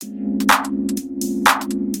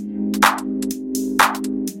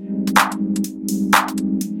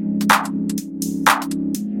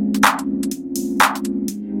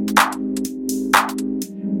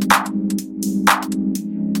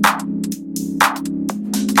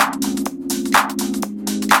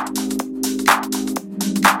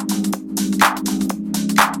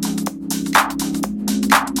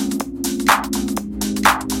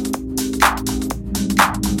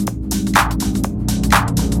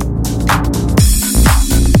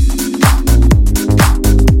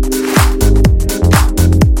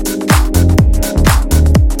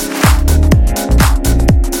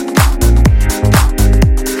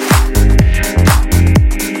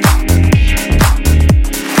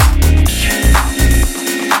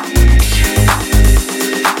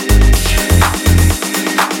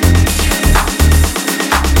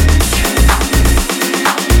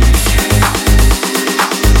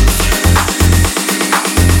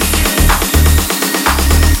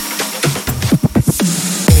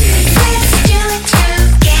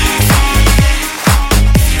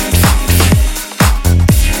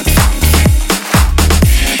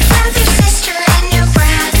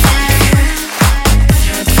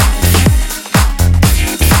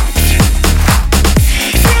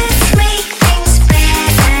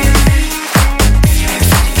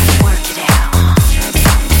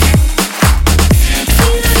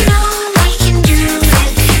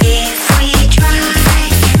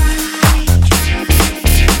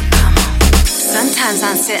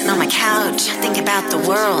sitting on my couch, think about the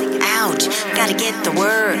world. Ouch, gotta get the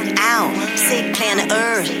word out. Sick planet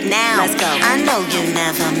Earth now. Let's go. I know you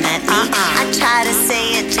never met me. I try to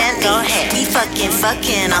say it gently. Go ahead. We fucking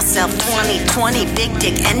ourselves 2020, big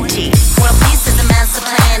dick empty. World peace is a master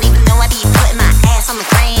plan, even though I be putting my ass on the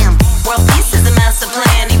gram. World peace is a master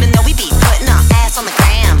plan, even though we be putting our ass on the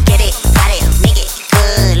gram. Get it, got it, make it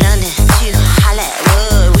good. London to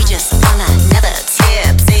Hollywood, we just on another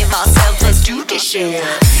tip. Save ourselves, let's do this shit.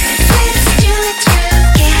 Let's do it together.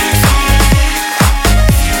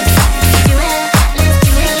 Do it, let's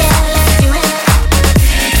do it, yeah, let's do it.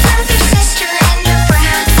 Love your sister and your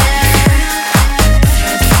brother.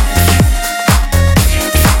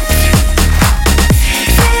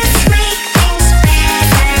 Let's make things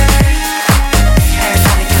better.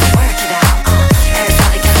 Everybody gotta work it out.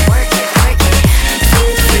 Everybody gotta work it, work it.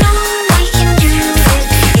 You know we can do it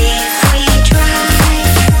if we try.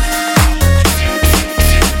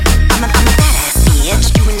 I'm a badass bitch,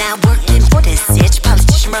 doing that working for this itch.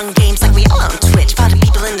 Politician run games like we all on Twitch. Part of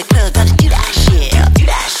people in the club gotta do that shit, do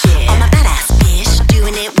that shit. I'm a badass bitch,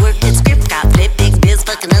 doing it, working script, got flip, big bills,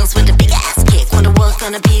 fucking us with a big ass kick. Wonder what's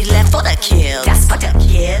gonna be left for the kill. That's fucked up,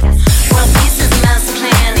 kid. World peace is a master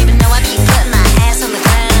plan, even though I be putting my ass on the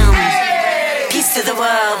ground. Peace to the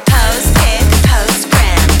world, post pic, post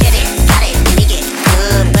gram. Get it, got it, make it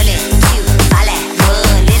good. Bullet, you,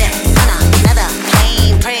 Hollywood, lit it on another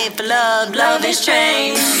plane. Pray for love, love is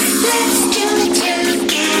strange. Let's do it together.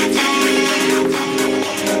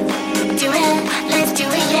 Do it, let's do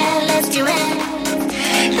it, yeah, let's do it.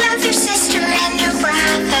 Love your sister and your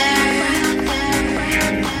brother.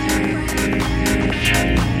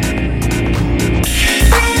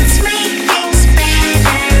 Let's make things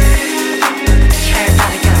better.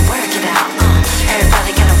 Everybody gotta work it out.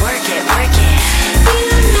 Everybody gotta work it, work it. You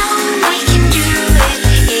know we can do it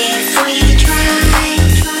if we try.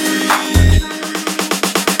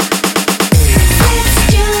 Let's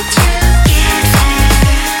do it together.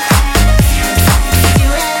 Do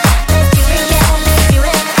it, let's do it, yeah, let's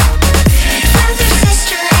do it. Love your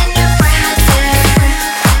sister and your brother.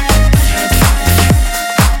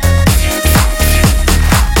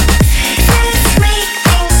 Let's make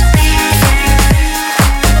things better.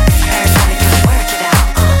 Everybody gotta work it out.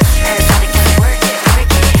 Everybody gotta work it,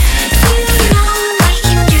 work it. You know we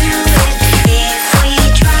can do it if we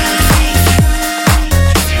try.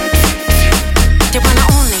 They wanna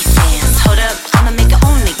OnlyFans. Hold up, I'ma make a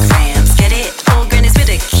OnlyGrams. Get it? Full grannies with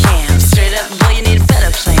a cam. Straight up, boy, you need a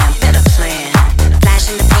better plan, better plan. Flash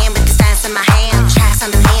in the pan with the stance in my hand. Tracks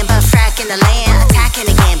on the land, but frack in the land.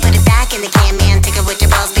 Attacking again, put it back in the can, man. Take it with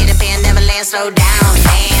your balls, Peter Pan, never land, slow down,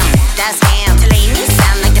 damn. That's game.